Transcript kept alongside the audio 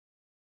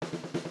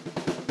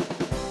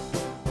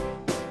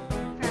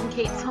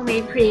Kate's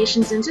Homemade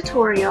Creations and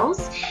Tutorials,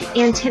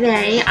 and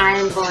today I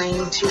am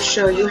going to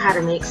show you how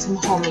to make some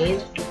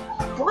homemade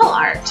wall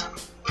art.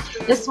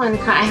 This one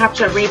I have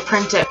to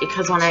reprint it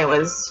because when I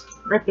was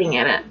ripping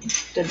it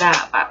did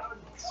that, but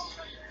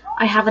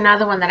I have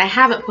another one that I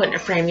haven't put in a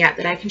frame yet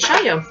that I can show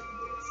you.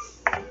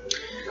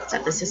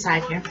 Set this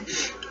aside here.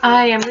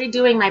 I am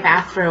redoing my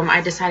bathroom.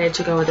 I decided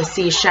to go with a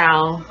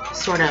seashell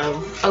sort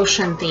of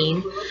ocean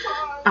theme.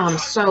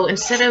 So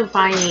instead of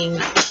buying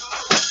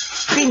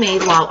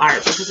pre-made wall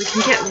art, because it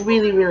can get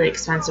really, really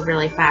expensive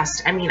really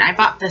fast. I mean, I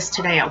bought this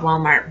today at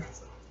Walmart.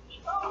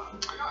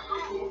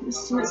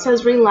 It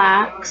says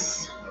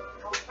relax.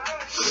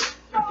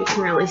 If you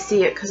can really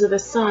see it because of the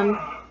sun.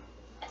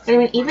 But I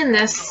mean, even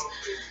this,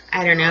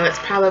 I don't know, it's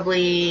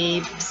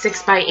probably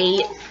 6 by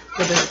 8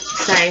 for the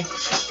say.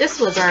 This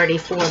was already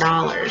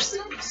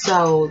 $4.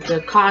 So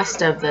the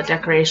cost of the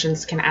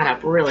decorations can add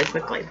up really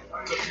quickly.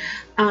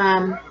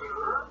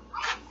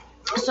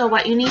 So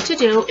what you need to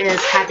do is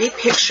have a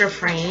picture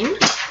frame.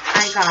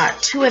 I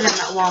got 2 of them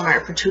at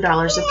Walmart for $2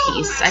 a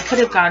piece. I could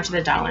have gone to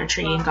the Dollar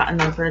Tree and gotten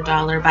them for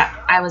 $1, but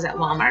I was at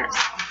Walmart.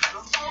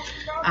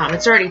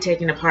 It's already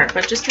taken apart,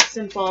 but just a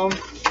simple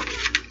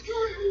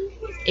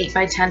 8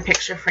 by 10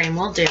 picture frame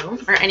will do,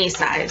 or any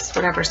size,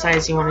 whatever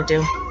size you want to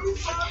do.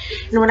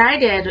 And what I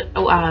did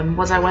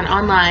was I went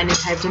online and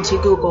typed into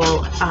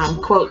Google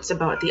quotes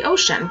about the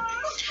ocean,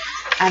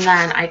 and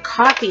then I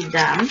copied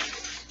them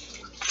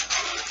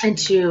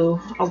into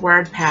a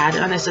WordPad,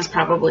 and this is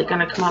probably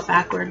going to come out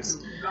backwards,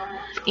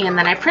 and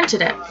then I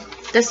printed it.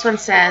 This one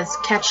says,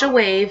 catch a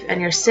wave and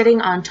you're sitting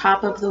on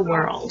top of the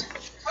world.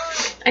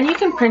 And you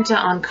can print it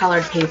on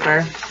colored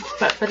paper,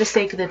 but for the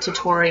sake of the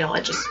tutorial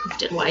I just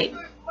did white.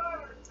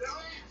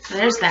 So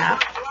there's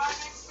that.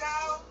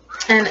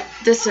 And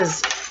this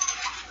is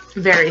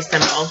very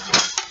simple.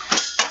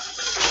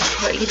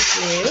 What you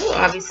do,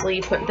 obviously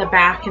you put the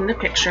back in the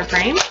picture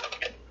frame,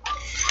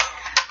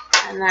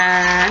 and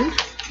then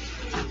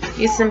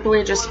you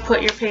simply just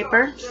put your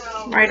paper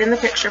right in the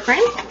picture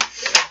frame.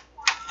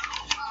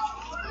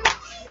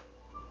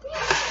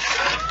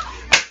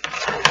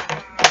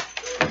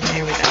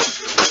 There we go.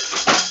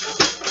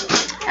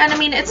 And I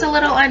mean, it's a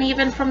little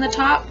uneven from the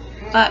top,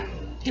 but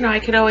you know, I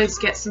could always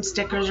get some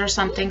stickers or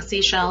something,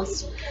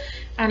 seashells.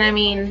 And I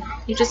mean,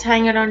 you just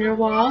hang it on your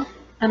wall,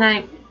 and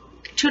 $2.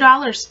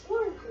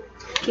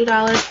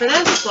 $2 for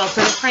this, well, for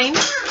the frame.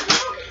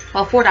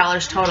 Well,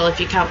 $4 total if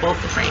you count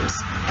both the frames.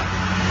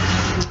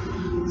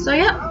 So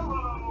yeah,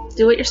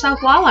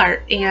 do-it-yourself wall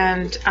art,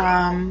 and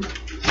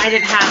I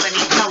didn't have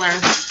any color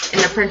in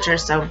the printer,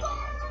 so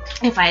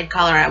if I had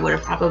color I would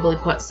have probably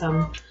put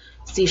some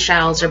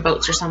seashells or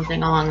boats or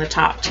something along the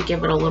top to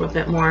give it a little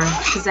bit more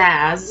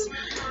pizzazz,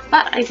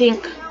 but I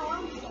think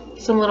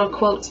some little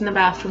quotes in the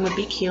bathroom would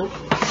be cute.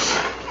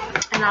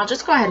 And I'll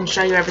just go ahead and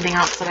show you everything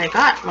else that I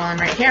got while I'm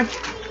right here.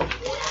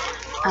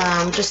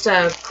 Just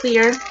a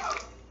clear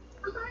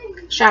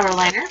shower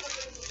liner.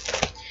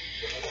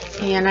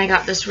 And I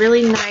got this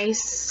really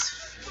nice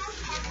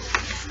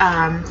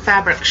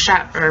fabric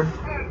shower.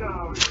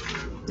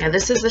 Yeah,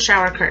 this is the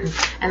shower curtain,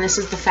 and this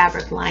is the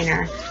fabric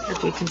liner.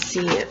 If you can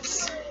see,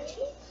 it's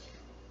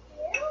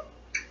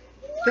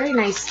very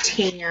nice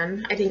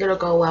tan. I think it'll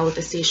go well with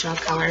the seashell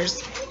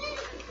colors.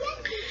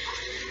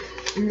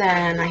 And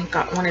then I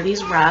got one of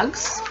these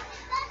rugs.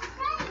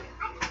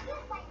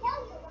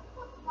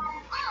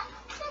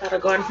 That'll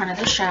go in front of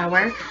the shower,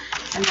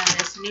 and then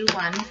this new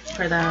one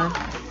for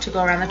to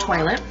go around the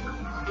toilet.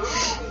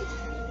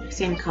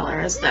 Same color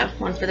as the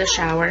one for the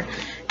shower.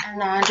 And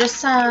then just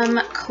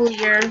some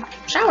clear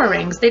shower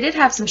rings. They did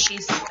have some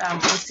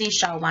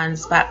seashell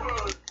ones, but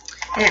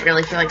I didn't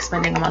really feel like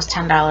spending almost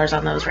 $10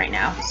 on those right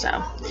now.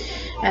 So,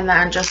 and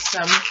then just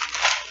some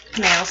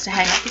nails to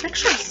hang up the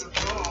pictures.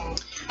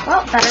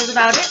 Well, that is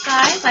about it,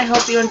 guys. I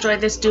hope you enjoyed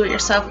this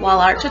do-it-yourself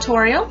wall art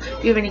tutorial.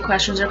 If you have any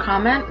questions or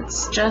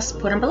comments, just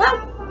put them below.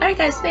 Alright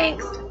guys,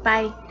 thanks.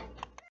 Bye.